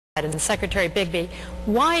And Secretary Bigby,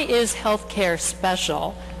 why is health care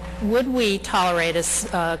special? Would we tolerate, as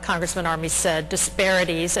Congressman Army said,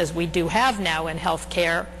 disparities as we do have now in health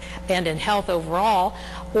care and in health overall?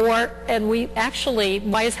 Why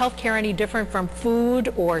is health care any different from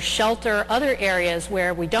food or shelter, other areas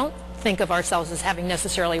where we don't think of ourselves as having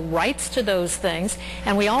necessarily rights to those things,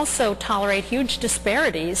 and we also tolerate huge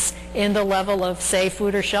disparities in the level of, say,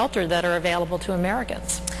 food or shelter that are available to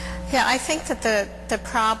Americans? Yeah, I think that the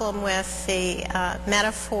problem with the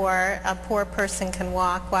metaphor, a poor person can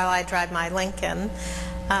walk while I drive my Lincoln,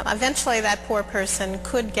 eventually that poor person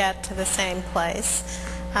could get to the same place,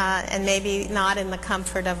 and maybe not in the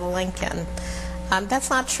comfort of a Lincoln. That's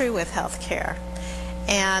not true with health care.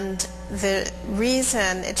 And the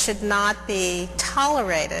reason it should not be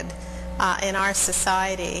tolerated in our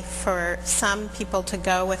society for some people to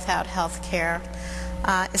go without health care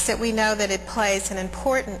is that we know that it plays an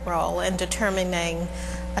important role in determining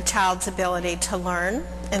a child's ability to learn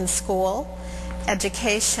in school.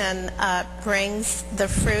 Education brings the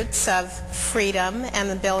fruits of freedom and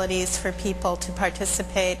abilities for people to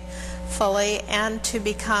participate fully and to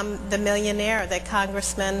become the millionaire that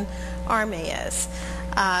Congressman Army is.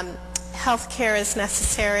 Health care is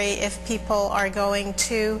necessary if people are going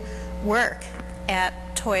to work at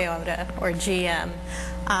Toyota or GM.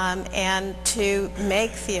 And to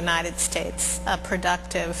make the United States a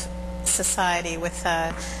productive society with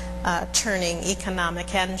a churning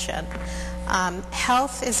economic engine.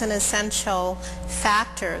 Health is an essential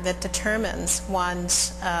factor that determines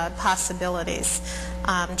one's possibilities,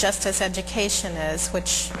 just as education is,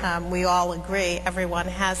 which we all agree everyone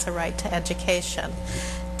has a right to education.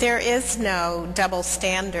 There is no double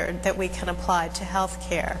standard that we can apply to health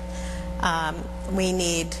care. We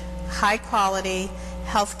need high quality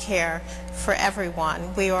health care for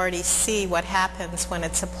everyone. We already see what happens when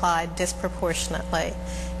it's applied disproportionately.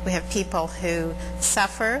 We have people who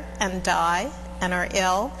suffer and die and are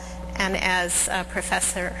ill, and as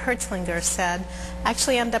Professor Hertzlinger said,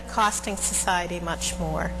 actually end up costing society much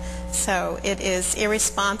more. So it is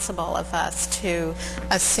irresponsible of us to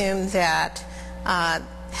assume that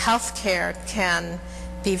health care can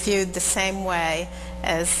be viewed the same way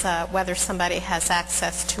as whether somebody has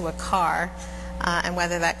access to a car, and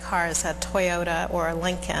whether that car is a Toyota or a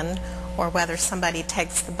Lincoln, or whether somebody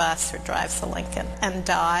takes the bus or drives a Lincoln, and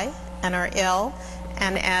die and are ill,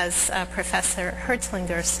 and as Professor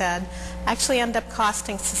Hertzlinger said, actually end up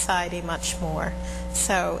costing society much more.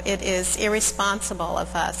 So it is irresponsible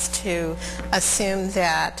of us to assume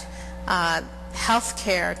that health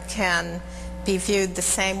care can be viewed the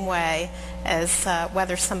same way as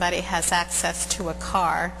whether somebody has access to a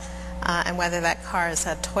car, and whether that car is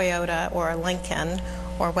a Toyota or a Lincoln,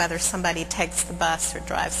 or whether somebody takes the bus or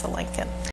drives a Lincoln.